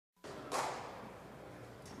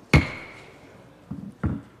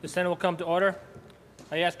The Senate will come to order.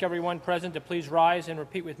 I ask everyone present to please rise and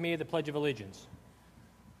repeat with me the Pledge of Allegiance.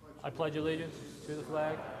 I pledge allegiance to the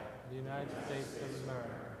flag of the United States of America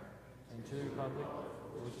and to the republic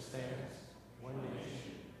for which it stands, one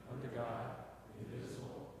nation, under God,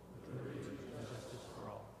 indivisible, with liberty and justice for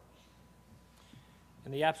all.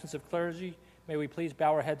 In the absence of clergy, may we please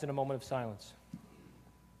bow our heads in a moment of silence.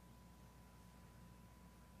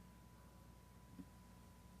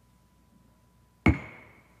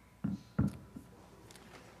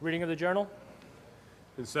 Reading of the Journal.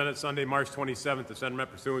 In Senate Sunday, March 27th, the Senate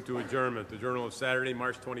met pursuant to adjournment. The Journal of Saturday,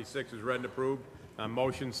 March 26th is read and approved. On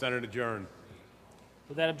motion, Senate adjourned.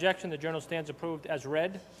 Without objection, the Journal stands approved as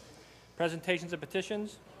read. Presentations of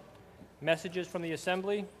petitions, messages from the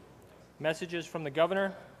Assembly, messages from the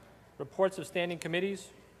Governor, reports of standing committees,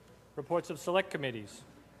 reports of select committees,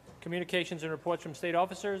 communications and reports from state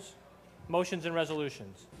officers, motions and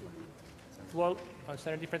resolutions. Floor,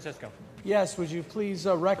 Senator DeFrancisco. Yes, would you please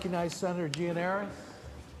recognize Senator Gianaris?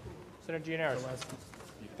 Senator Gianaris.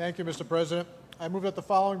 Thank you, Mr. President. I move that the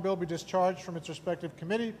following bill be discharged from its respective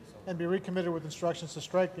committee and be recommitted with instructions to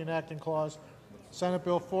strike the enacting clause. Senate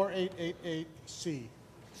Bill 4888C.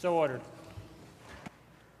 So ordered.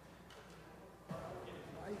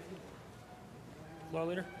 Floor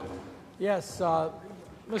Leader. Yes,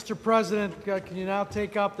 Mr. President, can you now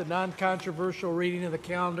take up the non-controversial reading of the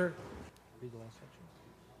calendar? Read the last section.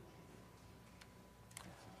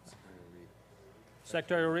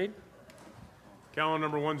 Secretary will read. Calendar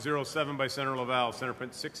number 107 by Senator Laval, Senate Print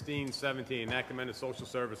 1617, enactment of social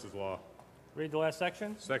services law. Read the last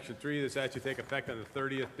section. Section 3, the statute take effect on the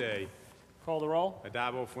 30th day. Call the roll.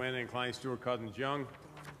 Addabbo, Flanagan, Klein, Stewart, Cousins, Young.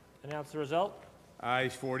 Announce the result.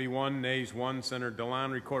 Ayes 41, nays 1. Senator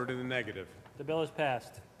DeLon recorded in the negative. The bill is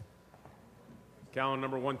passed. Calendar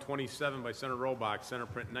number 127 by Senator Robach,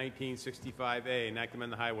 Senate Print 1965A,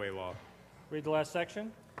 enactment of the highway law. Read the last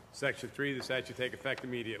section. Section 3, the statute take effect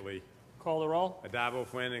immediately. Call the roll. Addabbo,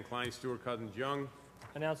 Flanagan, Klein, Stewart, Cousins, Young.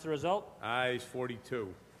 Announce the result. Ayes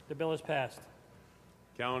 42. The bill is passed.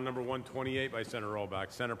 Calendar number 128 by Senator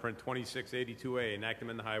Robach, Senate Print 2682A,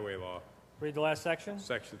 enactment of the highway law. Read the last section.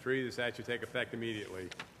 Section 3, the statute take effect immediately.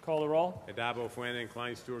 Call the roll. Addabbo, Flanagan,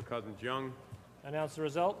 Klein, Stewart, Cousins, Young. Announce the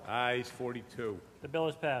result. Ayes 42. The bill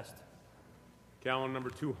is passed. Calendar number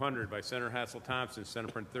 200 by Senator Hassel Thompson,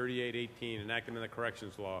 Senate Print 3818, enactment of the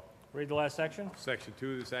corrections law. Read the last section. Section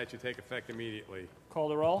 2, the statute take effect immediately. Call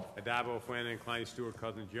the roll. Addabbo, Flanagan, Klein, Stewart,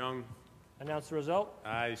 Cousins, Young. Announce the result.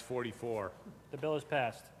 Ayes 44. The bill is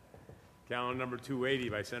passed. Calendar number 280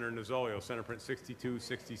 by Senator Nozzolio, Senate Print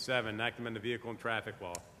 6267, enactment of vehicle and traffic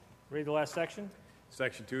law. Read the last section.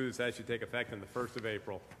 Section 2, the statute take effect on the 1st of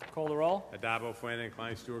April. Call the roll. Addabbo, Flanagan,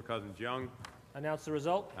 Klein, Stewart, Cousins, Young. Announce the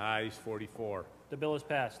result. Ayes 44. The bill is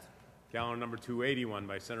passed. Calendar number 281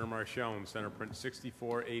 by Senator Marchone, Senate Print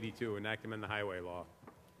 6482, enactment of the highway law.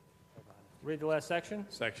 Read the last section.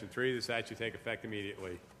 Section 3, the statute take effect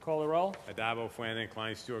immediately. Call the roll. Addabbo, Flanagan,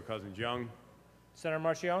 Klein, Stewart, Cousins, Young. Senator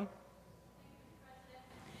Marchione.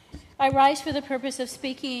 I rise for the purpose of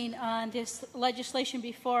speaking on this legislation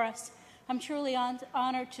before us. I'm truly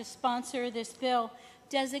honored to sponsor this bill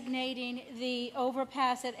designating the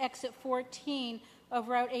overpass at exit 14 of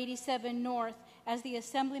Route 87 North as the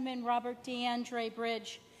Assemblyman Robert DeAndre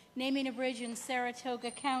Bridge, naming a bridge in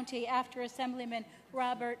Saratoga County after Assemblyman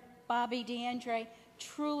Robert Bobby DeAndre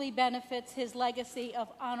truly benefits his legacy of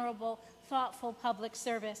honorable, thoughtful public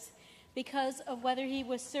service. Because of whether he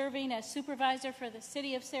was serving as supervisor for the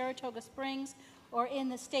city of Saratoga Springs or in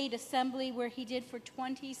the state assembly where he did for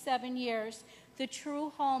 27 years, the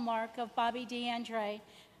true hallmark of Bobby DeAndre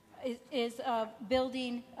is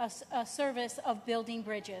building a service of building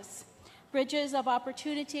bridges. Bridges of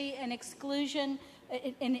opportunity and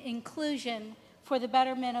inclusion for the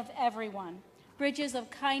betterment of everyone. Bridges of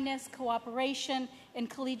kindness, cooperation, and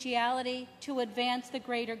collegiality to advance the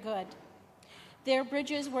greater good. Their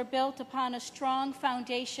bridges were built upon a strong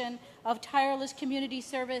foundation of tireless community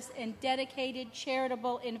service and dedicated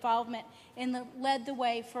charitable involvement and led the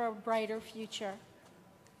way for a brighter future.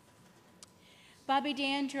 Bobby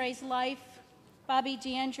DeAndre's life, Bobby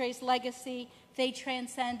DeAndre's legacy, they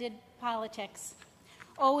transcended politics.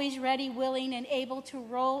 Always ready, willing, and able to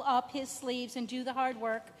roll up his sleeves and do the hard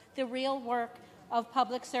work, the real work of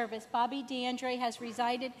public service. Bobby DeAndre has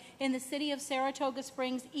resided in the city of Saratoga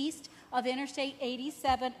Springs east of Interstate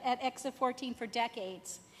 87 at exit 14 for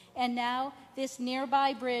decades. And now this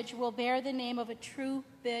nearby bridge will bear the name of a true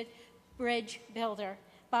bridge builder,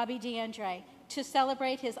 Bobby DeAndre, to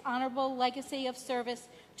celebrate his honorable legacy of service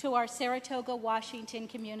to our Saratoga, Washington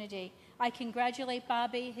community. I congratulate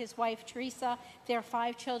Bobby, his wife Teresa, their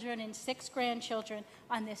 5 children and 6 grandchildren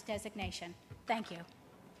on this designation. Thank you.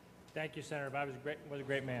 Thank you, Senator. Bob was a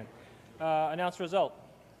great man. Announce the result.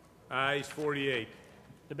 Ayes 48.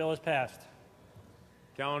 The bill is passed.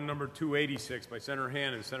 Calendar number 286 by Senator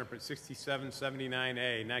Hannan, Senate Print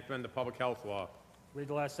 6779A, enactment of the public health law. Read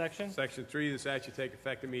the last section. Section 3, this act should take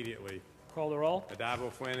effect immediately. Call the roll.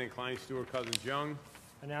 Addabbo, Flanagan, Klein, Stewart, Cousins, Young.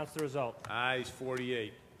 Announce the result. Ayes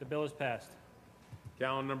 48. The bill is passed.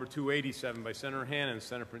 Calendar number 287 by Senator Hannan,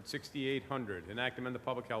 Senate Print 6800, enactment of the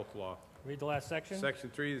public health law. Read the last section. Section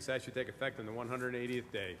 3, this act should take effect on the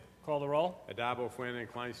 180th day. Call the roll. Addabbo, Flanagan,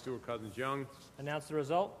 Klein, Stewart, Cousins, Young. Announce the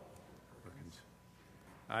result.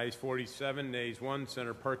 Ayes 47, nays 1.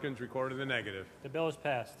 Senator Perkins recorded the negative. The bill is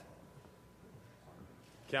passed.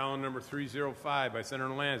 Calendar number 305 by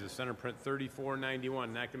Senator Lanza, Senate Print 3491,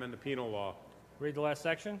 enactment of the penal law. Read the last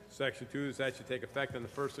section. Section 2, this act should take effect on the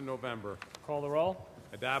 1st of November. Call the roll.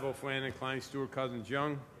 Addabbo, Flanagan, Klein, Stewart, Cousins,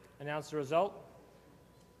 Young. Announce the result.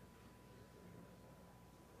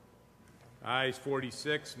 Ayes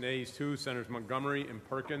 46, nays 2. Senators Montgomery and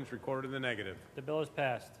Perkins recorded the negative. The bill is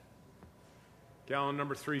passed. Calendar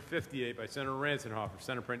number 358 by Senator Ransenhofer,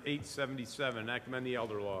 Senate Print 877, enactment of the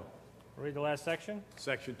elder law. Read the last section.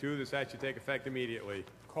 Section 2, this act should take effect immediately.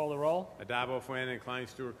 Call the roll. Addabbo, Flanagan, Klein,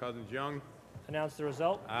 Stewart, Cousins, Young. Announce the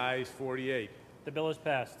result. Ayes 48. The bill is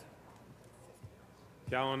passed.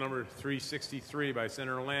 Calendar number 363 by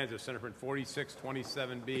Senator Lanza, Senate Print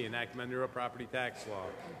 4627B, enactment of the real property tax law.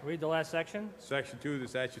 Read the last section. Section 2,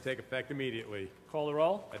 this act should take effect immediately. Call the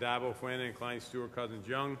roll. Addabbo, Flanagan, Klein, Stewart, Cousins,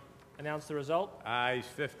 Young. Announce the result. Ayes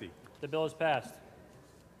 50. The bill is passed.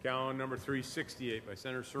 Calendar number 368 by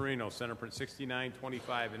Senator Serino, Senate Print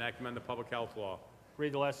 6925, enactment of the public health law.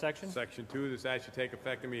 Read the last section. Section 2, this act should take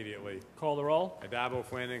effect immediately. Call the roll. Addabbo,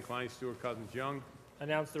 Flanagan, Klein, Stewart, Cousins, Young.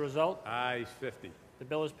 Announce the result. Ayes 50. The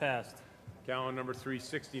bill is passed. Calendar number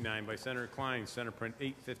 369 by Senator Klein, Senate Print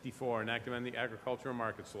 854, enactment of the agricultural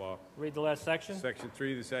markets law. Read the last section. Section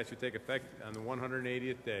 3, this act should take effect on the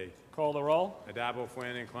 180th day. Call the roll. Addabbo,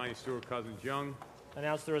 Flanagan, Klein, Stewart, Cousins, Young.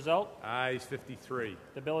 Announce the result. Ayes 53.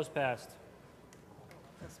 The bill is passed.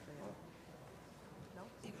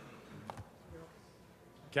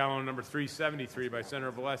 Calendar number 373 by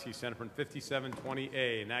Senator Valesky, Senate Print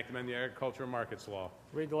 5720A, enactment of the agricultural markets law.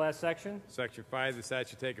 Read the last section. Section 5, this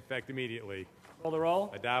act should take effect immediately. Call the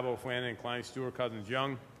roll. Addabbo, Flanagan, Klein, Stewart, Cousins,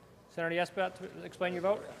 Young. Senator Yespet, to explain your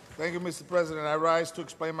vote. Thank you, Mr. President. I rise to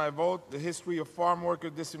explain my vote. The history of farm worker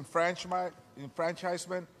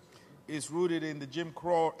disenfranchisement is rooted in the Jim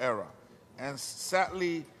Crow era, and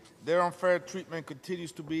sadly, their unfair treatment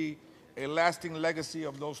continues to be a lasting legacy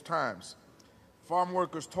of those times. Farm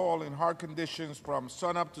workers toil in hard conditions from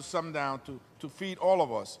sunup to sundown to feed all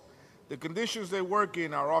of us. The conditions they work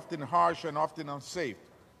in are often harsh and often unsafe.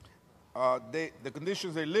 The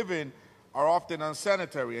conditions they live in are often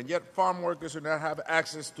unsanitary, and yet farm workers do not have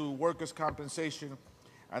access to workers' compensation,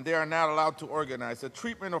 and they are not allowed to organize. The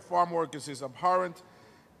treatment of farm workers is abhorrent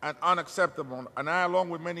and unacceptable, and I, along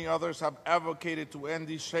with many others, have advocated to end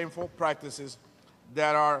these shameful practices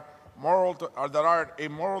that are a moral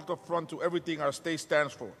affront to everything our state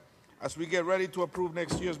stands for. As we get ready to approve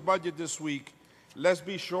next year's budget this week, let's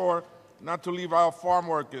be sure not to leave our farm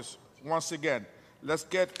workers once again. Let's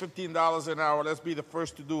get $15 an hour. Let's be the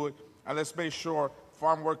first to do it, and let's make sure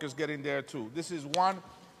farm workers get in there too. This is one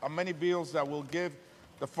of many bills that will give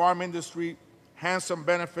the farm industry handsome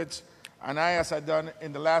benefits, and I, as I've done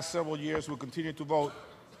in the last several years, will continue to vote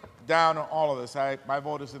down on all of this. My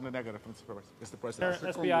vote is in the negative, Mr. President.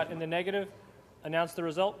 Senator Espiat in the negative. Announce the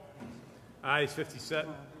result. Ayes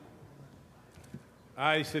 57.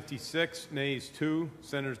 Ayes 56, nays 2.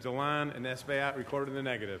 Senators Delan and Espaillat recorded in the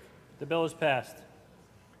negative. The bill is passed.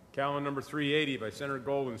 Calendar number 380 by Senator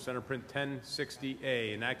Golden, Senate Print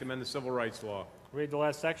 1060A, enactment of the civil rights law. Read the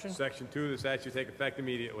last section. Section 2, this act should take effect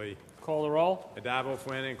immediately. Call the roll. Addabbo,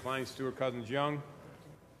 Flanagan, Klein, Stewart, Cousins, Young.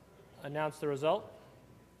 Announce the result.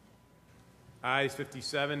 Ayes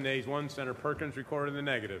 57, nays 1. Senator Perkins recorded in the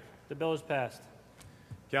negative. The bill is passed.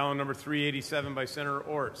 Calendar number 387 by Senator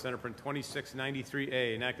Ort, Senate Print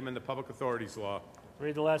 2693A, enactment of the public authorities law.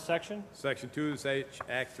 Read the last section. Section 2, this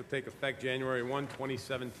act shall take effect January 1,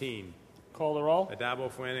 2017. Call the roll.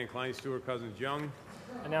 Addabbo, Flanagan, Klein, Stewart, Cousins, Young.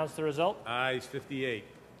 Announce the result. Ayes 58.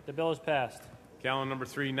 The bill is passed. Calendar number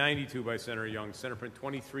 392 by Senator Young, Senate Print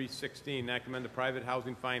 2316, enactment of the private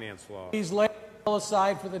housing finance law. Please lay the bill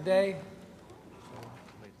aside for the day.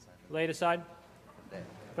 Laid aside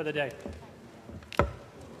for the day.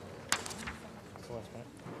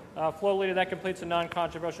 Floor Leader, that completes the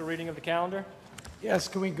non-controversial reading of the calendar. Yes,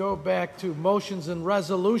 can we go back to motions and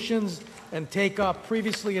resolutions and take up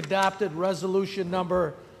previously adopted resolution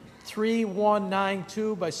number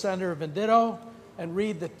 3192 by Senator Venditto and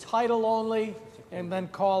read the title only and then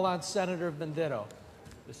call on Senator Venditto.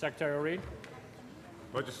 The Secretary will read.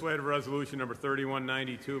 Legislative Resolution Number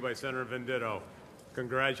 3192 by Senator Venditto,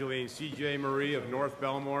 congratulating C.J. Marie of North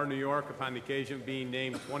Belmore, New York, upon the occasion of being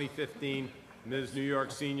named 2015 Ms. New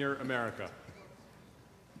York Senior America.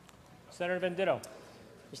 Senator Venditto.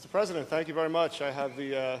 Mr. President, thank you very much. I have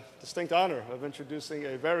the distinct honor of introducing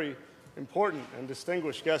a very important and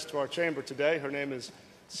distinguished guest to our chamber today. Her name is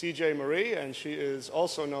C.J. Marie, and she is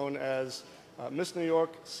also known as Miss New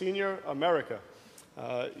York Senior America.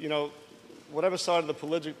 You know, whatever side of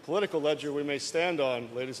the political ledger we may stand on,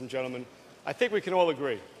 ladies and gentlemen, I think we can all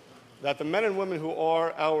agree that the men and women who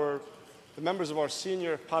are the members of our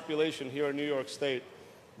senior population here in New York State,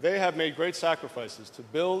 they have made great sacrifices to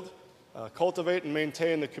build, cultivate, and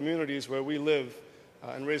maintain the communities where we live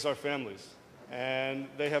and raise our families. And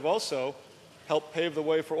they have also helped pave the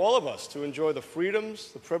way for all of us to enjoy the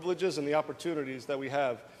freedoms, the privileges, and the opportunities that we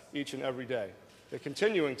have each and every day. They're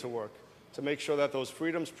continuing to work to make sure that those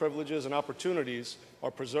freedoms, privileges, and opportunities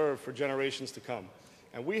are preserved for generations to come.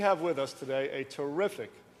 And we have with us today a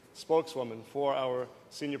terrific spokeswoman for our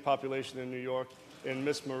senior population in New York, in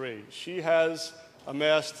Miss Marie. She has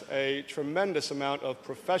amassed a tremendous amount of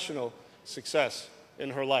professional success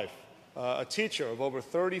in her life. A teacher of over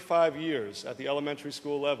 35 years at the elementary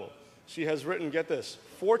school level. She has written, get this,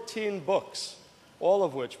 14 books, all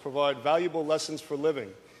of which provide valuable lessons for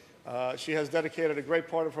living. She has dedicated a great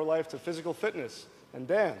part of her life to physical fitness and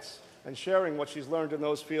dance and sharing what she's learned in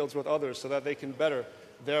those fields with others so that they can better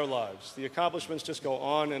their lives. The accomplishments just go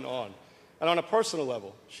on and on. And on a personal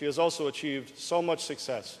level, she has also achieved so much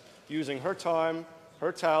success using her time,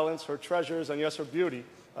 her talents, her treasures, and yes, her beauty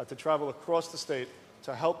to travel across the state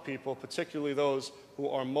to help people, particularly those who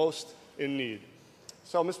are most in need.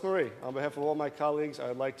 So, Ms. Marie, on behalf of all my colleagues,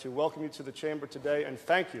 I'd like to welcome you to the chamber today and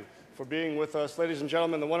thank you for being with us. Ladies and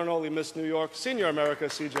gentlemen, the one and only Miss New York, Senior America,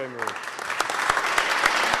 C.J. Marie.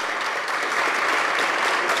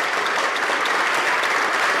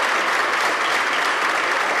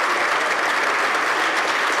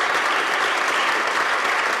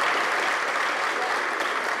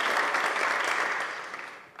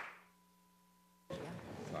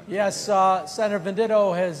 Yes, Senator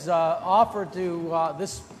Venditto has offered to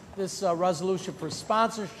this resolution for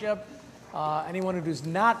sponsorship. Anyone who does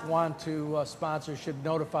not want to sponsor should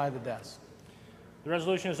notify the desk. The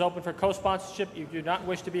resolution is open for co-sponsorship. If you do not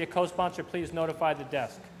wish to be a co-sponsor, please notify the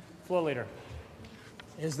desk. Floor leader.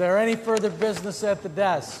 Is there any further business at the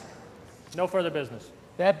desk? No further business.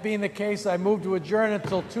 That being the case, I move to adjourn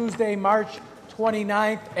until Tuesday, March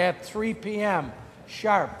 29th at 3 p.m.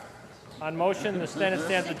 sharp. On motion, the Senate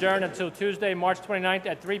stands adjourned until Tuesday, March 29th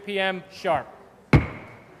at 3 p.m. sharp.